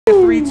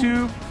a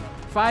 3-2,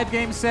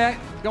 5-game set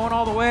going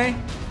all the way.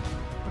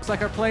 Looks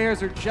like our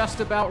players are just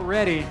about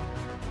ready.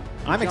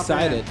 I'm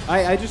excited.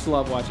 I just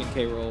love watching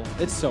K-Rool.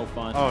 It's so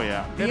fun. Oh,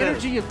 yeah. The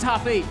energy of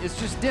top 8 is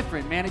just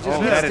different, man. It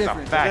just hits that is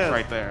different. a fact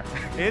right there.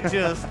 It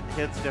just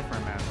hits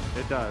different, man.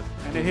 It does.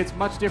 And it hits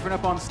much different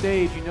up on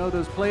stage. You know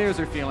those players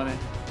are feeling it.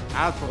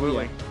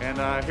 Absolutely. Oh,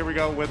 yeah. And here we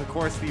go with, of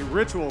course, the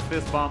ritual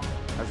fist bump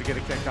as we get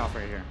it kicked off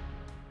right here.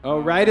 Oh,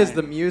 right as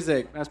the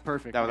music. That's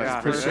perfect. That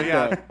was perfect.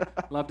 Yeah.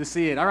 Love to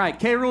see it. All right,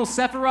 K-Rool,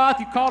 Sephiroth,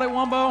 you called it,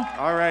 Wumbo.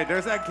 All right,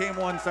 there's that game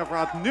 1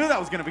 Sephiroth. Knew that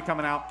was going to be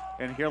coming out.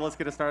 And here, let's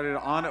get it started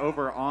on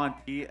over on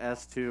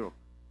PS2.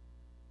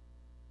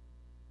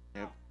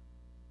 Yep.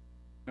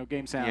 No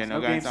game sounds. Yeah, no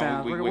game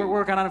sounds. We're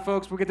working on it,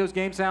 folks. We'll get those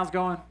game sounds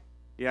going.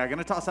 Yeah, going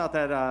to toss out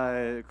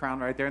that crown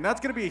right there. And that's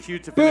going to be a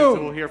huge defensive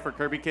tool here for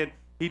KirbyKid.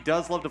 He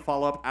does love to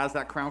follow up as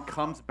that crown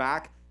comes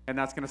back. And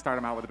that's going to start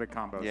him out with a big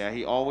combo. Yeah,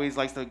 he always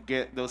likes to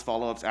get those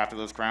follow-ups after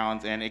those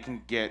crowns, and it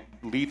can get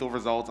lethal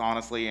results,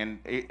 honestly. And,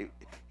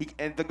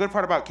 and the good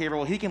part about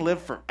K-Rool, he can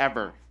live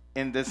forever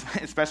in this,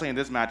 especially in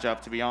this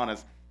matchup, to be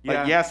honest.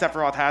 Like, yeah,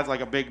 Sephiroth has like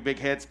a big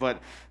hits,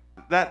 but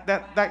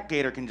that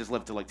Gator can just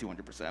live to like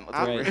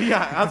 200%.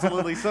 Yeah,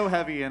 absolutely. So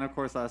heavy, and of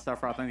course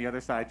Sephiroth on the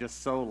other side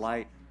just so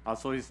light.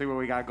 So you see what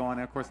we got going.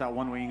 And of course, that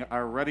one wing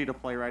are ready to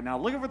play right now.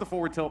 Looking for the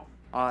forward tilt.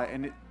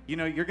 And, you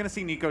know, you're going to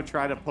see Nikko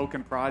try to poke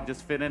and prod,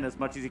 just fit in as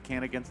much as he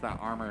can against that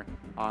armor.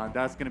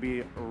 That's going to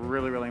be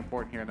really, really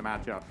important here in the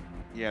matchup.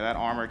 Yeah, that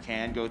armor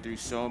can go through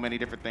so many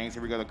different things.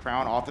 Here we go, the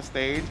crown off the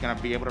stage, going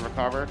to be able to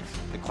recover.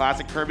 The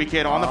classic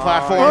KirbyKid on the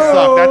platform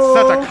suck. That's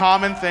such a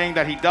common thing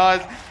that he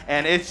does,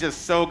 and it's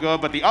just so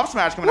good. But the up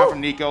smash coming out from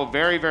Nikko,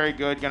 very, very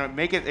good. Going to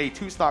make it a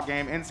 2-stock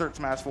game. Insert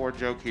smash forward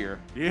joke here.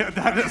 Yeah,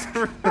 that is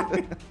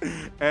right.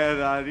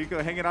 And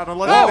Nikko hanging out on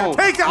the left.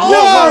 Take it.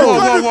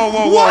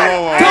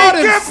 Whoa. Got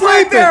him sleeping.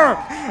 Right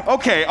there.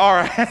 Okay, all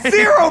right.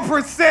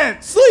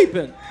 0%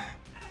 sleeping.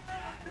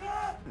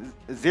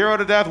 0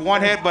 to death,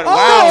 1 hit, but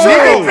wow,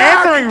 Nikko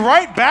answering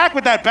right back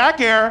with that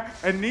back air.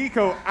 And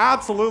Nikko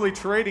absolutely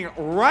trading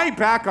right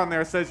back on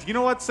there. Says, you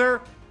know what,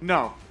 sir?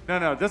 No.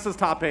 This is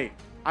top 8.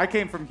 I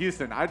came from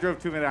Houston. I drove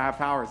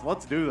 2.5 hours.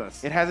 Let's do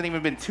this. It hasn't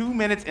even been 2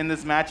 minutes in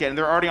this match yet, and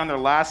they're already on their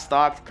last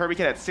stock. KirbyKid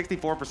at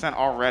 64%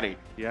 already.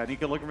 Yeah,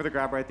 Nikko looking for the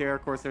grab right there.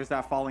 Of course, there's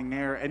that falling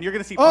nair. And you're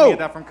going to see plenty of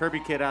that from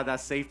KirbyKid out of that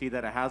safety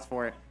that it has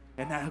for it.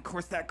 And then, of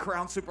course, that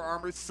crown super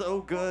armor is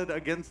so good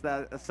against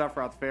that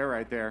Sephiroth fair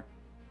right there.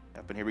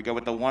 Yep, and here we go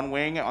with the one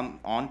wing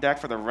on deck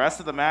for the rest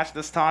of the match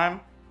this time.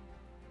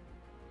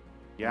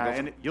 Yeah,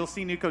 and you'll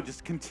see Nikko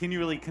just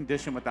continually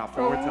condition with that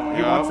forward tilt.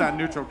 He wants that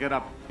neutral get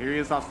up. Here he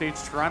is off stage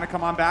trying to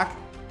come on back.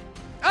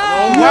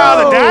 Oh,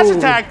 wow, the dash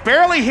attack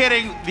barely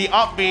hitting the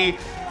up B,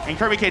 and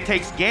KirbyKid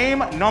takes game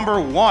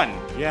number 1.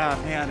 Yeah,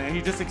 man, and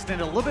he just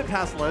extended a little bit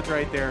past ledge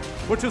right there,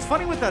 which was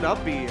funny with that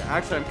up B.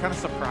 Actually, I'm kind of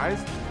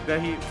surprised that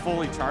he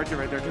fully charged it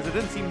right there because it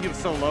didn't seem he was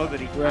so low that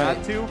he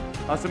had to.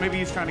 So maybe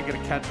he's trying to get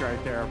a catch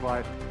right there.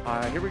 But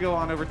here we go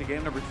on over to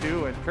game number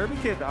 2, and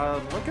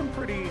KirbyKid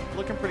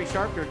looking pretty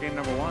sharp here, game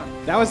number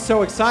 1. That was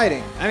so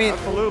exciting. I mean,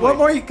 absolutely. What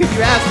more could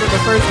you ask for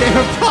the first game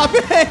of top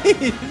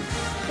 8?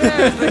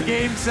 There's the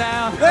game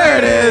sound. There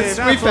it is.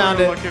 Hey, we found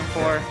it. Looking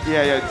for.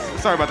 Yeah.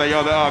 Sorry about that,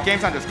 yo. The game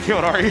sound just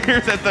killed our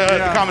ears at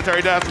the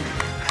commentary desk.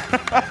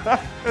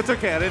 It's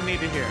okay. I didn't need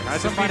to hear.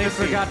 Somebody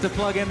forgot to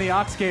plug in the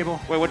aux cable.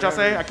 Wait, what y'all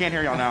say? I can't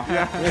hear y'all now.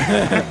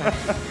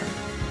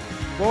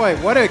 Boy,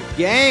 what a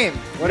game.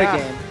 What a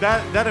game.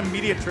 That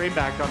immediate trade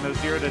back on those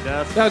 0 to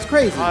death. That was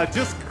crazy.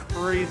 Just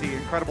crazy,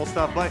 incredible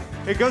stuff. But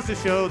it goes to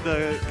show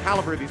the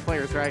caliber of these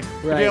players, right?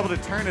 To be able to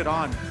turn it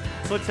on,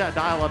 switch that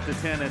dial up to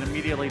 10, and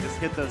immediately just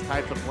hit those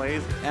types of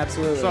plays.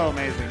 Absolutely. So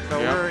amazing. So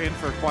we're in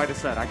for quite a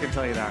set, I can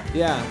tell you that.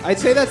 Yeah, I'd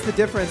say that's the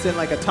difference in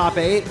like a top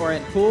 8 or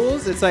in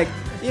pools. It's like,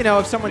 you know,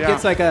 if someone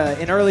gets like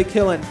an early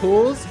kill in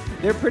pools,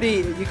 you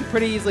can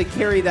pretty easily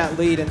carry that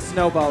lead and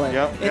snowball it.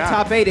 In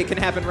top 8, it can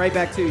happen right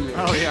back to you.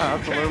 Oh yeah,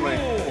 absolutely.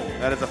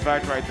 That is a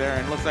fact right there.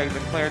 And it looks like the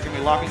players can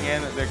be locking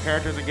in their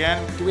characters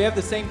again. Do we have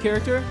the same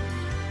character?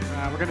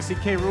 We're going to see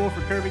K-Rool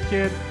for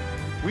KirbyKid.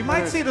 We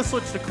might see the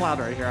switch to Cloud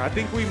right here. I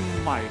think we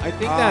might. I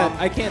think that,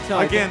 I can't tell.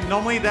 Again,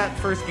 normally that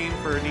first game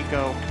for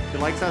Nikko, he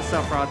likes that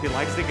Sephiroth, he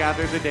likes to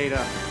gather the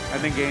data,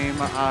 and then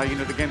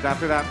the games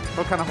after that,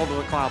 he'll kind of hold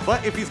the Cloud.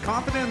 But if he's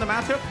confident in the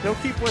matchup, he'll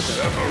keep with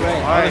it. Right.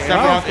 All right,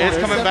 Sephiroth is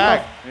coming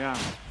back. Yeah.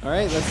 All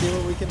right, let's see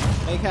what we can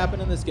make happen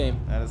in this game.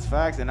 That is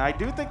facts, and I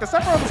do think the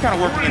Sephiroth was kind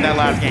of working in that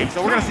last game,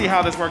 so we're going to see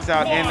how this works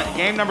out in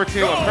game number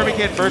 2 of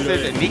KirbyKid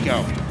versus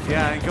Nikko.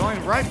 Yeah, and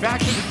going right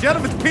back to the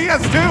gentleman's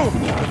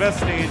PS2, the best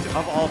stage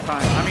of all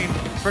time. I mean,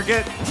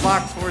 forget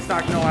box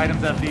 4-stock, no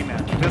items FD,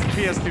 man. This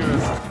PS2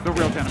 is the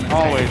real gentleman's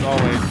Always.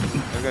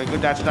 stage. There's a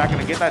good dash attack,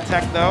 going to get that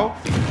tech, though.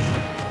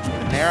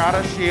 The Nair out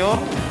of shield.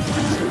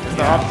 Just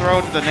the up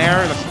throw to the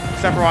Nair, the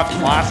Sephiroth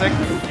classic.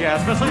 Yeah,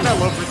 especially that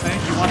low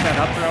percentage. You want that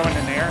up throw in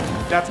the Nair.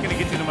 That's going to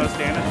get you the most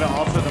damage, but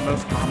also the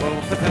most combo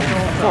potential.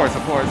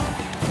 Of course.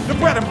 The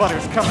bread and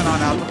butter's coming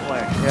on out to play.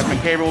 Yeah, and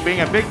K-Rool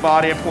being a big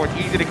body, of course,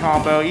 easy to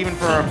combo, even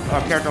for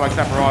a character like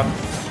Sephiroth.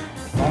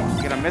 Oh,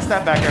 gonna miss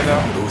that back air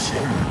though.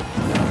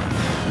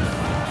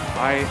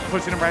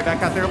 Pushing him right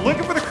back out there,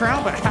 looking for the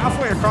crown, but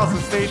halfway across the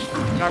stage,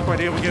 not quite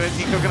able to get it.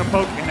 Nikko gonna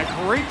poke, and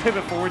a great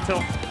pivot forward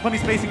tilt. Plenty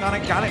spacing on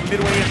it, got it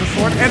midway into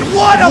sword, and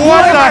what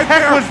the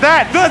heck was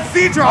that? The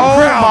C-drop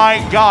crown! Oh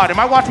my god, am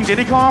I watching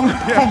Diddy Kong?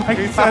 Yeah, oh my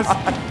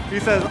god. He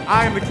says,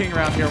 I am the king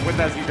around here with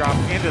that Z-drop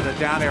into the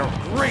down air.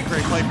 Great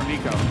play from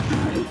Nikko.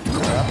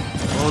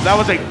 Well, that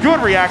was a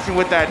good reaction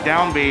with that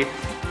down B.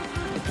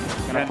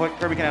 Gonna put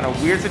KirbyKid in a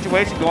weird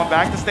situation, going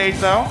back to stage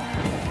though.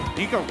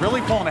 Nikko really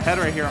pulling ahead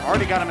right here.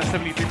 Already got him at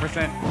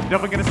 73%.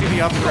 Definitely going to see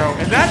the up throw.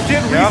 And that did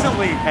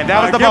recently. And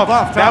that was the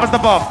buff. That was the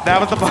buff. That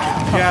was the buff.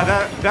 Yeah,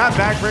 that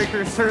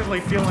backbreaker is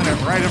certainly feeling it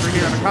right over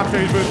here in the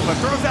commentary booth. But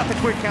throws out the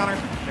quick counter.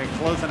 And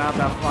closing out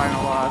that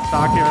final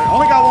stock here.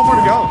 Only got one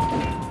more to go.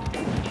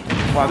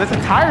 Wow, this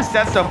entire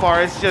set so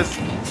far is just...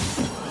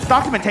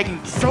 Stock's been taking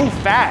so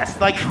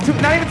fast. Like,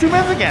 not even 2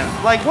 minutes again.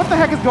 Like, what the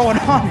heck is going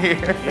on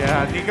here?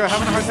 Yeah, Nikko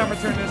having a hard time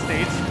returning to the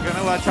stage.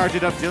 Gonna charge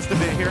it up just a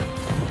bit here.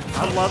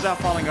 I love that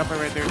falling up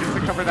right there just to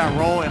cover that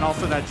roll and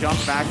also that jump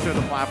back to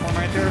the platform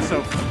right there.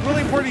 So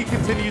really important he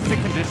continues to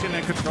condition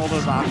and control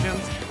those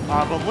options.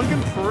 But looking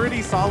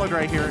pretty solid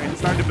right here and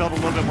starting to build a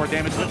little bit more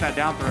damage with that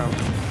down throw.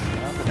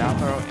 Yeah, the down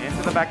throw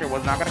into the back air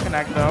was not going to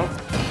connect though.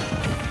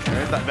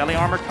 There's that belly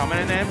armor coming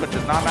in, but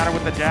does not matter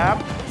with the jab.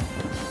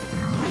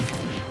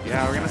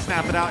 Yeah, we're going to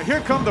snap it out.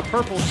 Here come the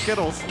purple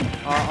Skittles,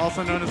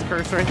 also known as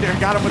Curse right there.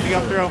 Got him with the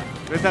up throw.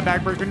 There's that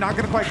backbreaker. Not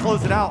going to quite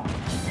close it out.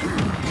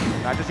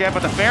 Not just yet,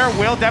 but the fair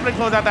will definitely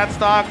close out that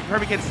stock.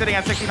 KirbyKid sitting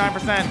at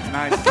 69%.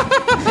 Nice.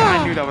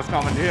 I knew that was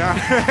coming. Yeah,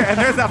 and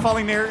there's that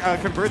falling nair,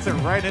 converts it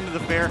right into the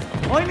fair.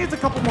 Only needs a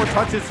couple more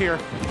touches here,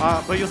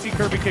 but you'll see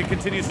KirbyKid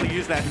continuously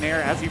use that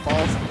nair as he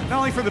falls, not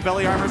only for the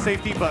belly armor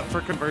safety, but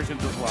for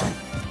conversions as well.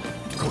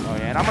 Oh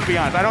yeah, and I'm gonna be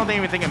honest, I don't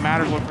even think it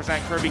matters what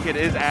percent KirbyKid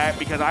is at,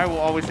 because I will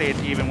always say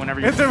it's even whenever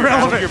it's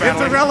irrelevant. It's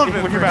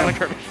irrelevant when you're battling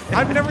Kirby.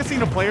 I've never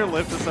seen a player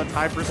live to such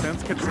high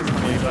percents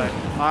consistently, but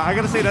I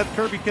gotta say that's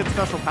KirbyKid's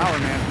special power,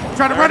 man.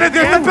 Trying to run it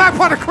there, the back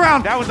part of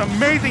crown. That was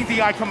amazing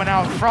DI coming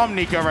out from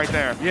Nikko right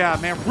there. Yeah,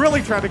 man,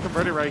 really tried to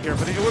convert it right here,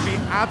 but it would be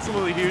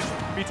absolutely huge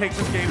if he takes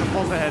this game and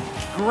pulls ahead.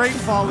 Great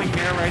falling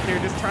nair right there,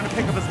 just trying to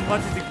pick up as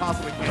much as he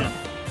possibly can.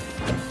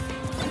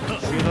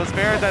 See those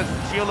bears, that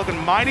shield looking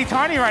mighty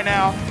tiny right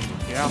now.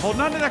 Yeah,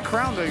 holding on to that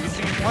crown though. You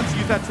see, once you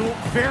use that tool,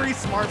 very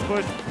smart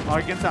push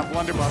against that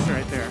blunderbuss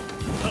right there.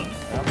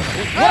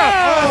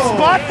 Oh!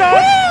 Spot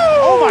dodge!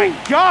 Oh my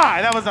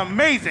god, that was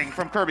amazing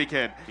from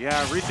KirbyKid.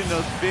 Yeah, reaching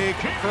those big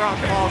cross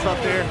balls up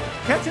there.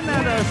 Catching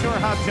that short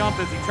hop jump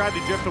as he tried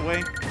to drift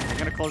away.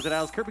 Gonna close it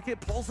out as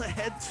KirbyKid pulls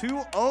ahead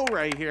 2-0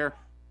 right here.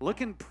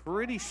 Looking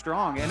pretty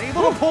strong and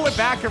able to pull it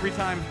back every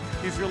time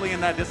he's really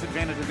in that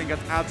disadvantage. I think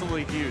that's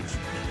absolutely huge.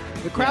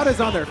 The crowd is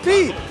on their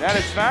feet. That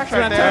is fact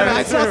right there.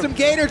 I saw some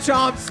gator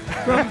chomps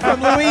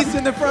from Luis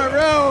in the front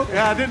row.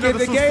 Yeah, I didn't know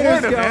this was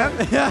Florida,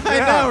 man. Yeah, I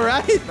know,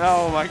 right?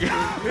 Oh my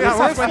god. Yeah,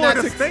 we're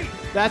Florida State.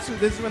 This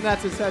is when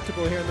that's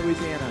acceptable here in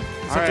Louisiana.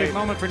 It's a big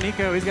moment for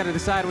Nikko. He's got to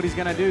decide what he's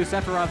going to do.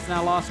 Sephiroth's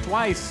now lost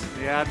twice.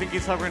 Yeah, I think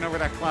he's hovering over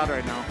that cloud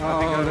right now. Oh, I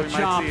think the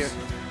we might see it.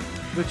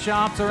 The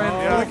chomps are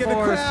in full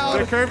full force.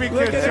 The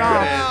KirbyKid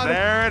chomps.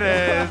 There it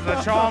is. The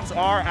chomps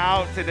are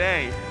out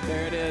today.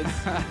 There it is.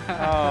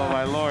 Oh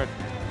my lord.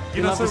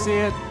 You love to see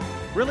it.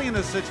 Really in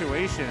this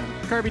situation.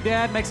 Kirby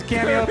Dad makes a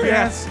cameo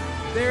appearance.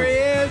 There he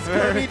is,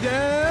 Kirby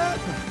Dad.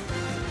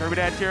 Kirby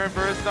Dad cheering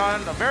for his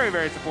son. A very,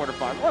 very supportive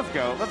father. Let's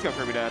go. Let's go,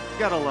 Kirby Dad.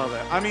 Gotta love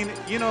it. I mean,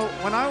 you know,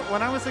 when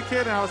I was a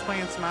kid and I was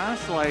playing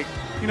Smash, like,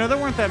 you know, there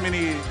weren't that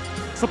many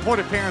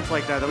supportive parents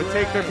like that would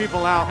take their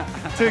people out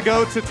to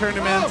go to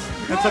tournaments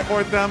and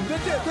support them.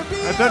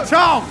 The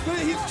chomp!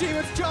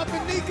 It's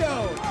chopping Nikko.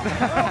 Oh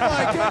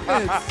my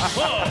goodness.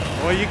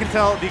 Well, you can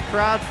tell the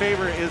crowd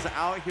favor is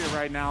out here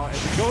right now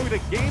as we go to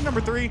game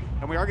number 3,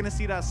 and we are going to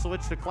see that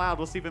switch to Cloud.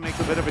 We'll see if it makes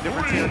a bit of a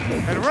difference here.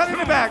 And running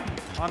it back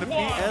on the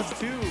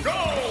PS2.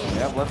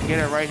 Yep, let's get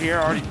it right here.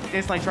 Already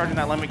instantly charging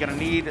that limit. Going to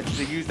need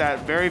to use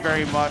that very,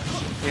 very much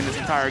in this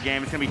entire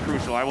game. It's going to be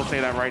crucial. I will say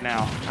that right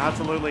now.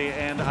 Absolutely.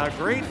 And a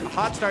great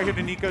hot start here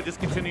to Nikko, just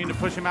continuing to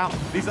push him out.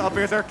 These up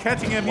airs are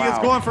catching him. Wow. He is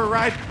going for a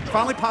ride.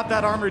 Finally popped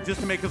that armor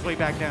just to make his way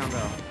back down,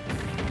 though.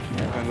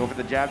 Gonna go for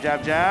the jab,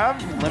 jab,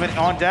 jab. Limit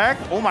on deck.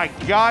 Oh my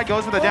god,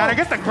 goes for the down.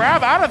 Gets the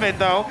grab out of it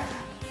though.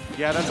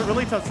 Yeah, that's a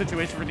really tough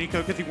situation for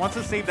Nikko because he wants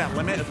to save that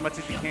limit as much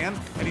as he can,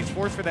 and he's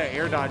forced for that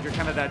air dodge or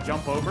kind of that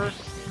jump over.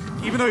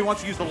 Even though he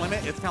wants to use the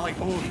limit, it's kind of like,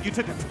 oh, you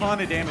took a ton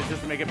of damage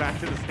just to make it back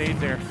to the stage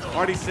there.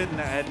 Already sitting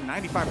at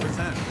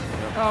 95%.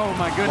 Oh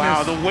my goodness.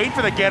 Wow, the wait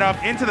for the get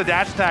up into the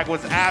dash attack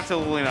was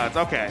absolutely nuts.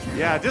 Okay.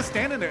 Yeah, just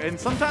standing there. And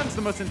sometimes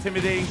the most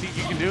intimidating thing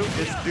you can do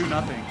is do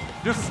nothing.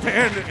 Just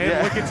stand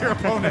and look at your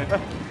opponent.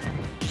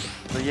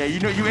 So yeah, you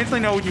instantly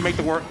know when you make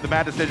the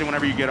bad decision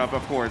whenever you get up,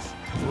 of course.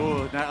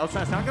 Ooh, now it's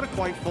not going to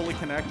quite fully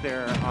connect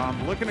there.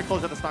 Looking to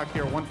close out the stock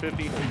here,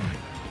 150.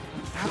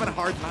 Having a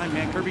hard time,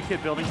 man.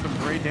 KirbyKid building some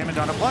great damage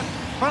on it. But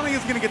finally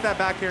is going to get that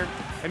back here.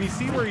 And you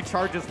see where he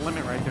charges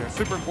limit right there.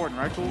 Super important,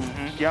 right, Cools?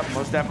 Yep,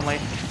 most definitely.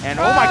 And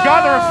oh my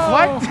god, the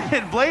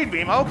reflected blade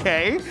beam.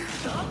 Okay.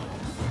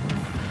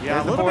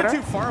 Yeah, a little bit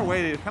too far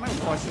away. Kind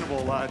of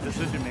questionable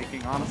decision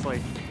making,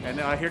 honestly. And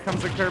here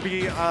comes the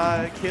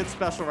KirbyKid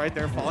special right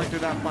there, falling through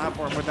that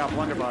platform with that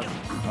blunderbuss.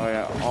 Oh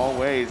yeah,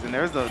 always. And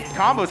there's the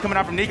combos coming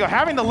out from Nikko,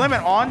 having the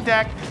limit on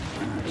deck.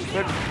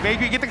 Could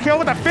maybe get the kill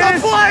with the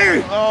finish. The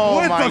fire!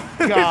 Oh my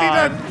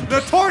God. The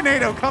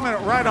tornado coming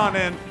right on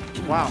in.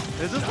 Wow,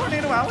 is this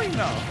Tornado Alley?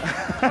 No,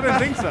 I didn't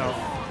think so.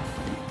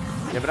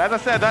 Yeah, but as I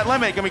said, that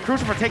limit can be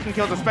crucial for taking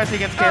kills, especially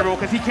against K-Rool,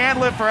 because he can't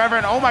live forever.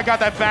 And oh my God,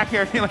 that back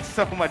air dealing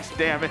so much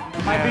damage.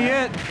 Might be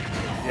it.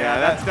 Yeah,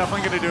 that's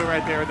definitely going to do it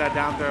right there with that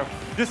down throw.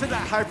 Just at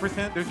that high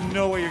percent, there's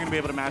no way you're going to be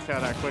able to mash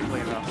out that quickly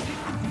enough.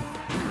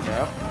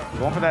 Yep.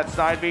 Going for that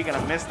side B,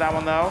 gonna miss that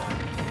one though.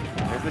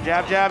 There's the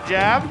jab, jab,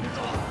 jab.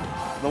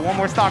 The one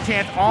more stock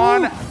chance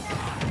on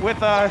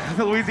with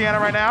Louisiana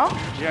right now.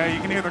 Yeah,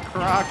 you can hear the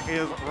Croc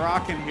is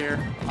rocking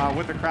here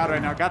with the crowd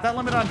right now. Got that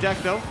limit on deck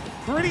though.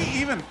 Pretty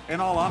even, in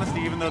all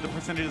honesty, even though the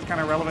percentage is kind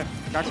of relevant.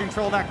 Got to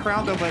control that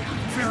crown though, but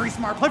very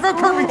smart play from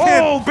KirbyKid.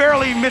 Oh,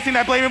 barely missing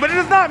that blaming, but it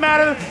does not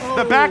matter.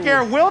 The back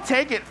air will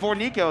take it for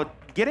Nikko,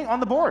 getting on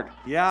the board.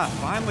 Yeah,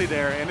 finally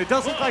there. And it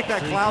does look like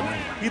that Cloud,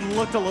 he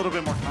looked a little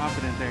bit more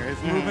confident there.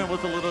 His movement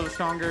was a little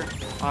stronger.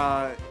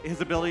 His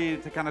ability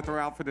to kind of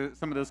throw out for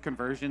some of those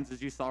conversions,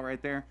 as you saw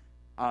right there,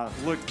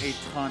 looked a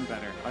ton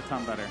better,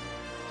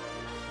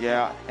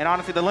 Yeah, and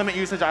honestly, the limit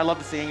usage, I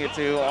love seeing it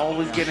too.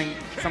 Always getting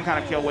some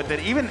kind of kill with it.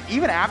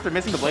 Even after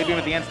missing the blade beam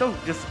at the end, still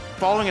just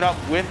following it up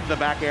with the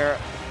back air.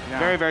 Yeah.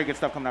 Very, very good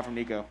stuff coming out from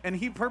Nikko. And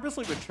he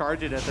purposely would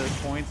charge it at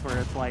those points where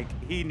it's like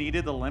he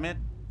needed the limit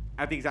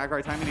at the exact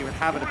right time, and he would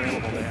have it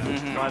available to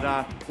him.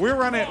 But we're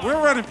running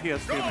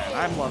PS2, man.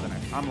 I'm loving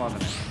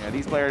it. Yeah,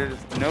 these players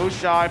no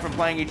shy from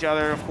playing each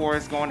other, of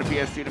course, going to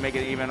PS2 to make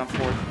it even, of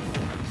course.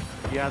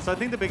 Yeah, so I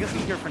think the biggest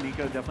thing here for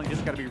Nikko, definitely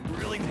just got to be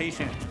really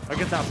patient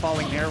against that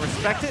falling air.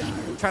 Respect it,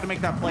 try to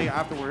make that play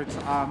afterwards,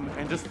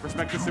 and just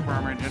respect the super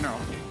armor in general.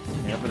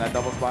 Yeah, for that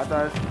double spot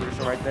dodge,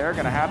 crucial right there.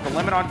 Gonna have the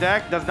limit on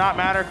deck, does not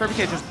matter.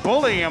 KirbyKid just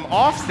bullying him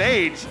off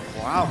stage.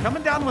 Wow,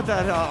 coming down with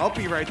that up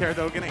B right there,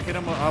 though, gonna hit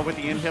him with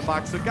the in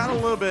hitbox. So got a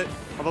little bit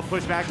of a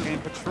pushback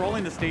and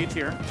patrolling the stage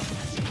here.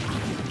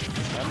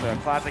 That's a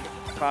classic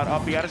Cloud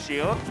up B out of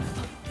shield.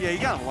 Yeah, you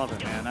gotta love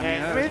it, man.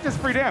 I mean, it's just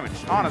free damage,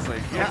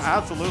 honestly. Yeah,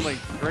 absolutely.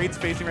 Great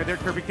spacing right there.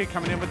 KirbyKid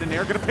coming in with the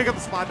nair. Gonna pick up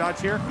the spot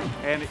dodge here,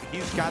 and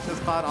he's got this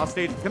Cloud off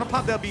stage. Gonna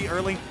pop that B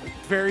early.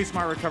 Very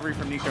smart recovery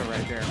from Nikko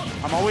right there.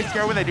 I'm always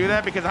scared when they do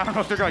that because I don't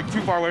know if they're like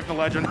too far away from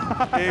the ledge or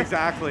not.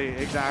 Exactly.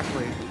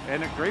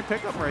 And a great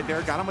pickup right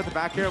there. Got him with the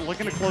back air,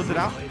 looking to close it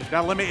out.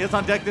 That limit is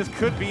on deck. This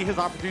could be his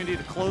opportunity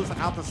to close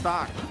out the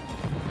stock.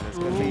 This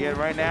could be it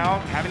right now.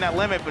 Having that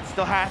limit, but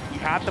still you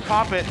have to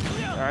pop it.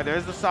 All right,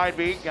 there's the side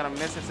beat. Gonna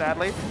miss it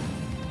sadly.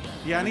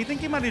 Yeah, and I think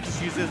he might have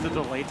just used it as a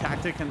delay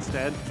tactic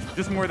instead.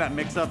 Just more of that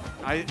mix-up.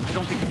 I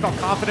don't think he felt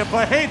confident,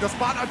 but hey, the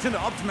spot dodge in the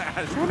up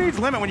smash. Who needs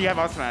limit when you have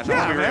up smash?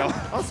 Yeah, man.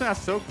 Up smash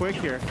so quick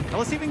here. Now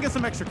let's see if we can get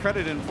some extra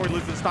credit in before he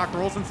loses stock.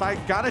 Rolls inside.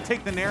 Gotta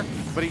take the nair,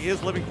 but he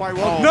is living quite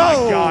well. Oh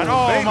no! My God.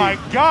 Oh my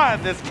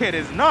God, this kid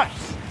is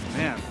nuts.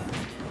 Man.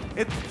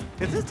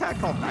 Is this tag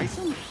called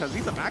Dyson? Because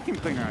he's a vacuum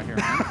cleaner out here,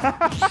 man.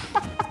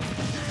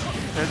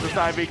 There's the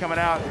side B coming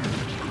out.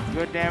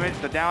 Good damage.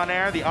 The down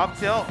air, the up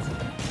tilt.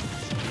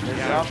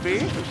 Up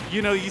B.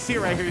 You know, you see it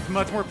right here. He's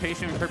much more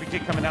patient with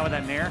KirbyKid coming out with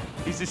that nair.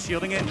 He's just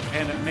shielding it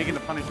and making the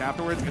punish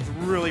afterwards. It's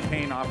really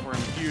paying off for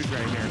him. Huge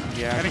right here.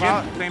 Yeah. And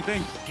again, same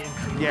thing.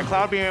 Yeah,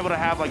 Cloud being able to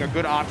have like a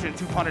good option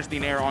to punish the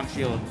nair on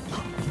shield.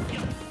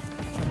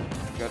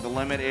 Good. The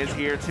limit is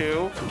here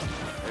too.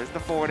 There's the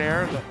forward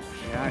air.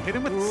 Yeah, hit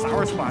him with the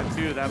sour spot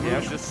too. That move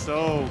is just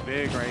so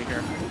big right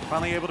here.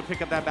 Finally able to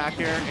pick up that back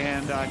air,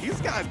 and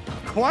he's got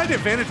quite an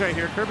advantage right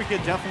here.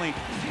 KirbyKid definitely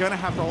gonna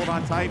have to hold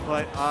on tight,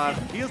 but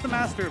he is the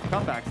master of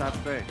comebacks. That's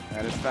big.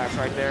 That is facts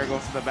right there.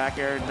 Goes to the back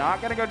air.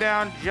 Not gonna go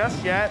down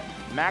just yet.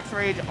 Max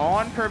rage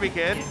on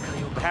KirbyKid.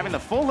 Having the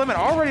full limit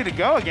all ready to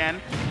go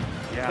again.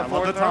 Yeah, I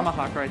love the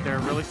tomahawk right there.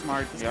 Really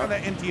smart. Just got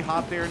that empty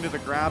hop there into the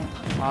grab.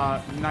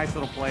 Nice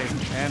little play.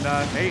 And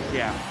hey,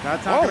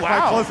 that's how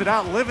to close it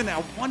out. Living at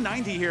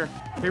 190 here.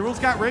 K-Rool's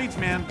got rage,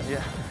 man.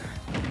 Yeah.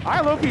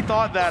 I low-key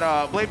thought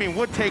that Blade Beam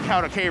would take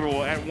out a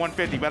K-Rool at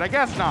 150, but I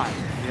guess not.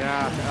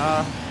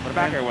 Yeah. But the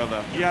back air will,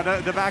 though. Yeah,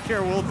 the back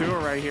air will do it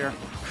right here.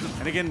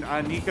 And again,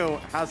 Nikko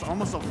has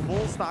almost a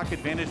full stock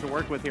advantage to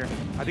work with here.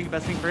 I think the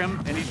best thing for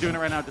him, and he's doing it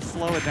right now, to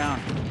slow it down.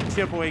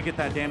 Chip away, get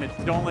that damage.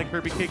 Don't let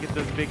KirbyKid get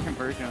those big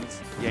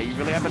conversions. Yeah, you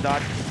really have to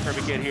dodge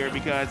KirbyKid here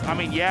because, I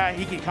mean, yeah,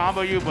 he can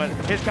combo you, but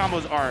his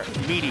combos are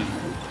meaty.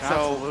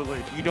 Absolutely.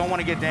 So you don't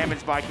want to get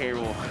damaged by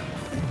K-Rool.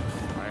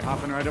 All right,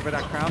 hopping right over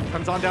that crown.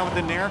 Comes on down with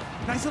the nair.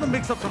 Nice little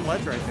mix-up from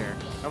ledge right there.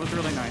 That was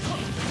really nice.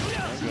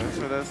 Goes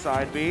for the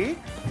side B.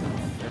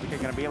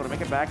 KirbyKid gonna be able to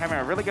make it back, having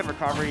a really good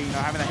recovery, you know,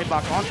 having the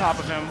hitbox on top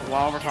of him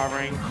while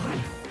recovering.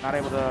 Not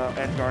able to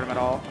edge guard him at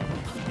all.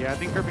 Yeah, I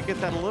think KirbyKid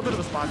had a little bit of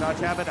a spot dodge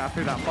habit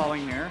after that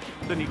falling nair.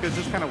 So Nikko's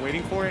just kind of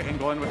waiting for it and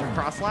going with a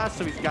cross slash,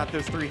 so he's got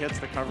those 3 hits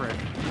to cover it.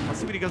 Let's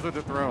see what he goes with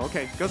the throw.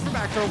 Okay, goes for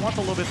back throw, wants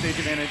a little bit stage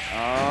advantage.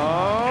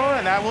 Oh,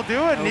 and that will do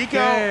it. Okay.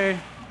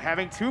 Nikko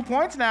having 2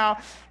 points now.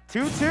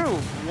 2-2.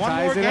 One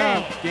Ties more it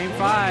game. up. Game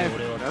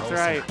 5. That's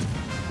right.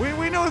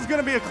 We knew it was going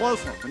to be a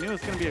close one. We knew it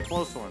was going to be a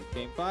close one.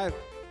 Game 5.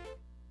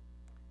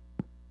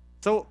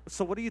 So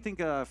what do you think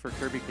for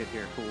KirbyKid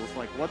here, Cools?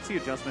 Like, what's the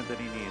adjustment that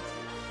he needs?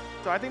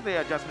 So I think the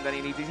adjustment that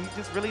he needs is he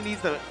just really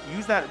needs to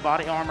use that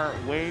body armor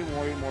way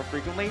more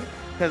frequently.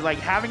 Because like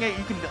having it,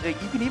 you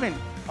can even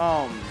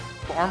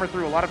armor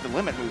through a lot of the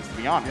limit moves, to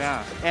be honest.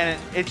 Yeah. And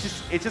it's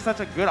just such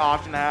a good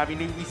option to have. I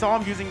mean, we saw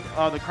him using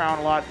the crown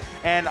a lot.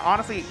 And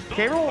honestly,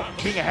 K-Roll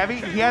being a heavy,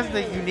 he has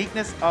the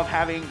uniqueness of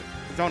having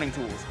zoning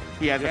tools.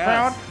 He has the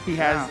crown, he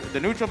has the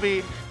neutral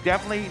B.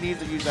 Definitely needs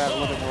to use that a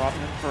little bit more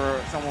often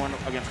for someone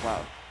against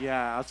Cloud.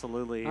 Yeah,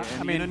 absolutely. And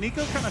I mean,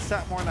 Nikko kind of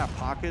sat more in that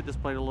pocket,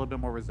 just played a little bit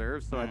more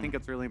reserved. So I think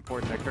it's really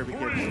important that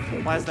KirbyKid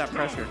applies that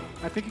pressure.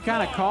 I think you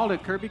kind of called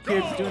it.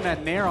 KirbyKid's doing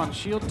that nair on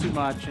shield too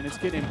much, and it's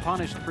getting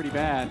punished pretty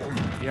bad.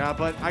 Yeah,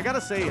 but I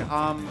gotta say,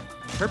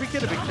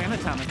 KirbyKid a big fan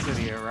of Talent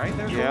City here, right?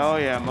 Yeah, oh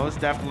yeah, most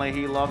definitely.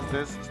 He loves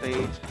this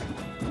stage.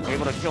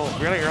 Able to kill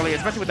really early,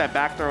 especially with that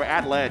back throw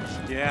at ledge.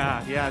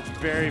 Yeah, it's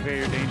very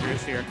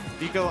dangerous here.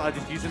 Nikko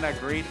just using that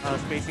great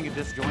spacing and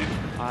disjoint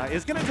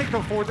is going to take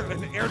the forward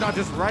and air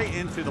dodges right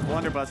into the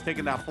blunderbuss,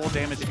 taking that full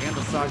damage and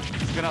the suck.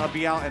 He's going to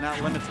be out and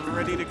that limit's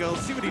ready to go.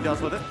 See what he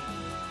does with it.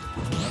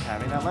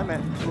 Having that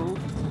limit. Who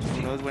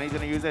knows when he's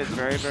going to use it?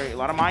 It's a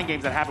lot of mind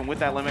games that happen with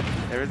that limit.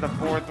 There is the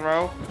forward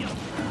throw.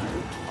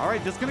 All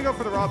right, just going to go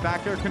for the raw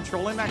back air,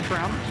 controlling that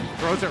crown,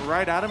 throws it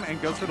right at him,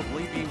 and goes for the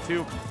bleed beam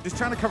too. Just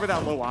trying to cover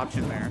that low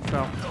option there.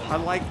 So I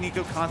like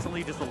Nikko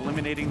constantly just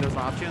eliminating those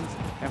options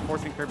and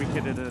forcing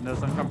KirbyKid into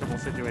those uncomfortable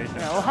situations.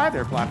 Yeah, oh, hi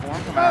there,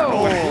 platform. Come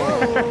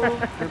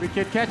on.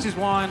 KirbyKid catches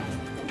one.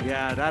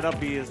 Yeah, that up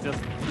B is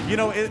just, you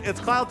know, it's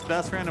Cloud's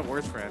best friend and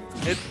worst friend.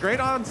 It's great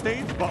on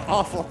stage, but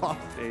awful off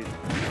stage.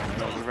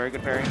 That was a very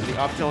good pairing. The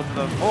up tilt to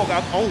the,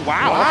 oh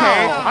wow,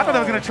 okay. I thought that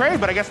was going to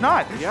trade, but I guess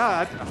not.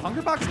 Yeah,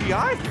 Hungerbox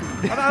DI?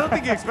 I don't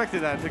think he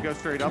expected that to go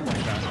straight up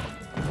like that.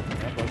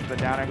 Yeah, goes to the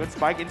down air. Good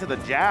spike into the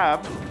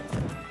jab.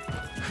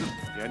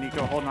 Yeah,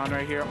 Nikko holding on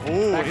right here.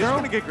 Oh, he's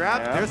going to get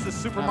grabbed. Yeah. There's the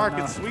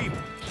supermarket sweep.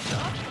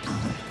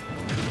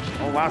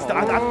 Oh,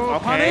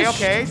 wow.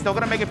 Okay. Still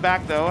going to make it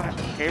back, though.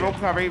 K-roll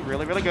recovery.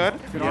 Really good.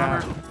 Good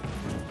armor.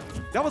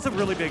 That was a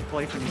really big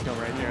play for Nikko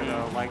right there,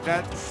 though. Like,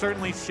 that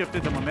certainly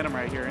shifted the momentum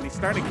right here. And he's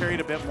starting to carry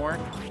it a bit more.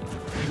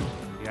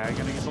 Yeah,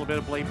 going to use a little bit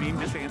of blade beam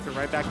just to answer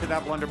right back to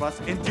that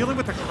blunderbuss. And dealing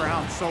with the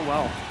crown so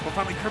well. But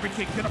finally,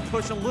 KirbyKid going to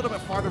push a little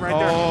bit farther right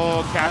there.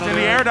 Oh, catching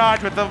the air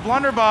dodge with the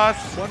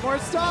blunderbuss. One more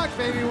stock,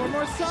 baby. One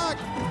more stock.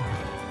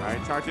 All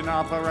right, charging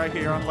up right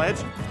here on ledge.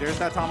 There's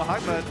that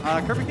tomahawk, but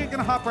KirbyKid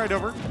gonna hop right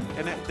over,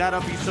 and that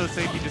up B's so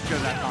safe. You just go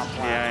to that top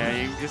flat.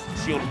 Yeah, you just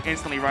shield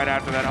instantly right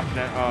after that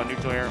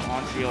neutral air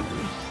on shield.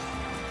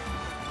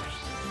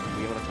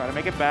 Be able to try to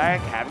make it back,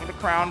 having the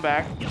crown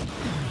back.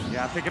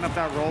 Yeah, picking up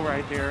that roll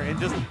right there, and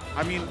just,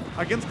 I mean,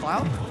 against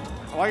Cloud,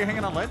 while you're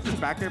hanging on ledge, just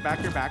back air.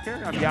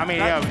 I mean,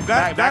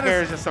 back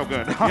air is just so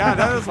good. Yeah,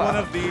 that is one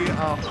of the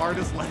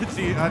hardest ledge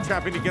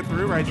trapping to get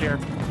through right there.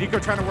 Nikko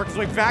trying to work his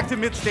way back to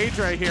mid-stage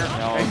right here.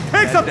 And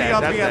picks up the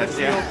up B out of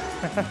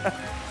shield.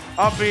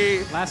 Up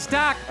B. Last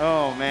stock.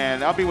 Oh,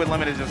 man. Up B with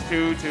limit is just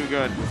too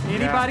good.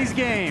 Anybody's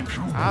game.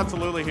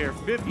 Absolutely here.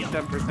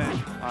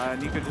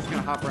 57%. Nikko just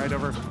going to hop right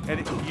over.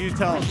 And you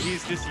tell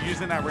he's just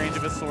using that range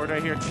of his sword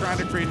right here, trying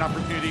to create an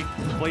opportunity.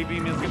 Blade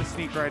Beam is going to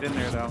sneak right in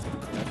there, though.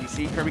 You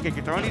see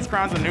KirbyKid throwing these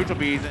crowns with neutral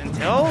Bs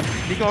until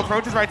Nikko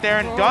approaches right there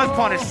and does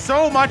punish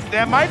so much.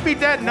 That might be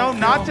dead. No,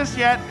 not just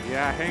yet.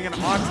 Yeah, hanging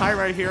on tight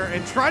right here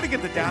and trying to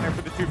get the down air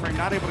for the 2-frame.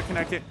 Not able to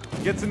connect it.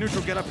 Gets the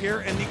neutral get up here,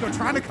 and Nikko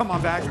trying to come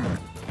on back.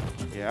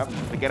 Yep,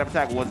 the get-up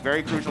attack was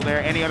very crucial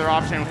there. Any other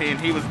option, and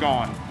he was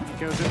gone.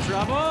 Goes in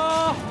trouble.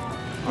 All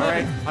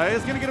right,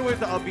 he's going to get away with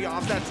the up B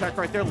off that tech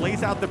right there.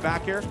 Lays out the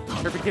back air.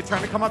 KirbyKid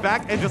trying to come on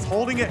back and just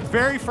holding it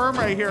very firm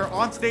right here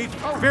on stage.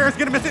 Bear's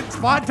going to miss it.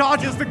 Spot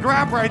dodges the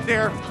grab right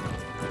there.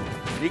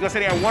 Nikko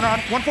sitting at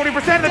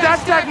 140%. The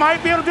dash attack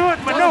might be able to do it,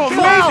 but no,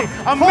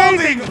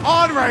 amazing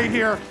on right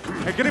here.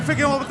 And going to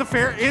figure out with the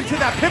fair into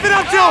that pivot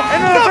up tilt.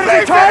 And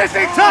then the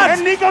finishing touch.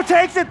 And Nikko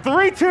takes it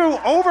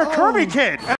 3-2 over KirbyKid.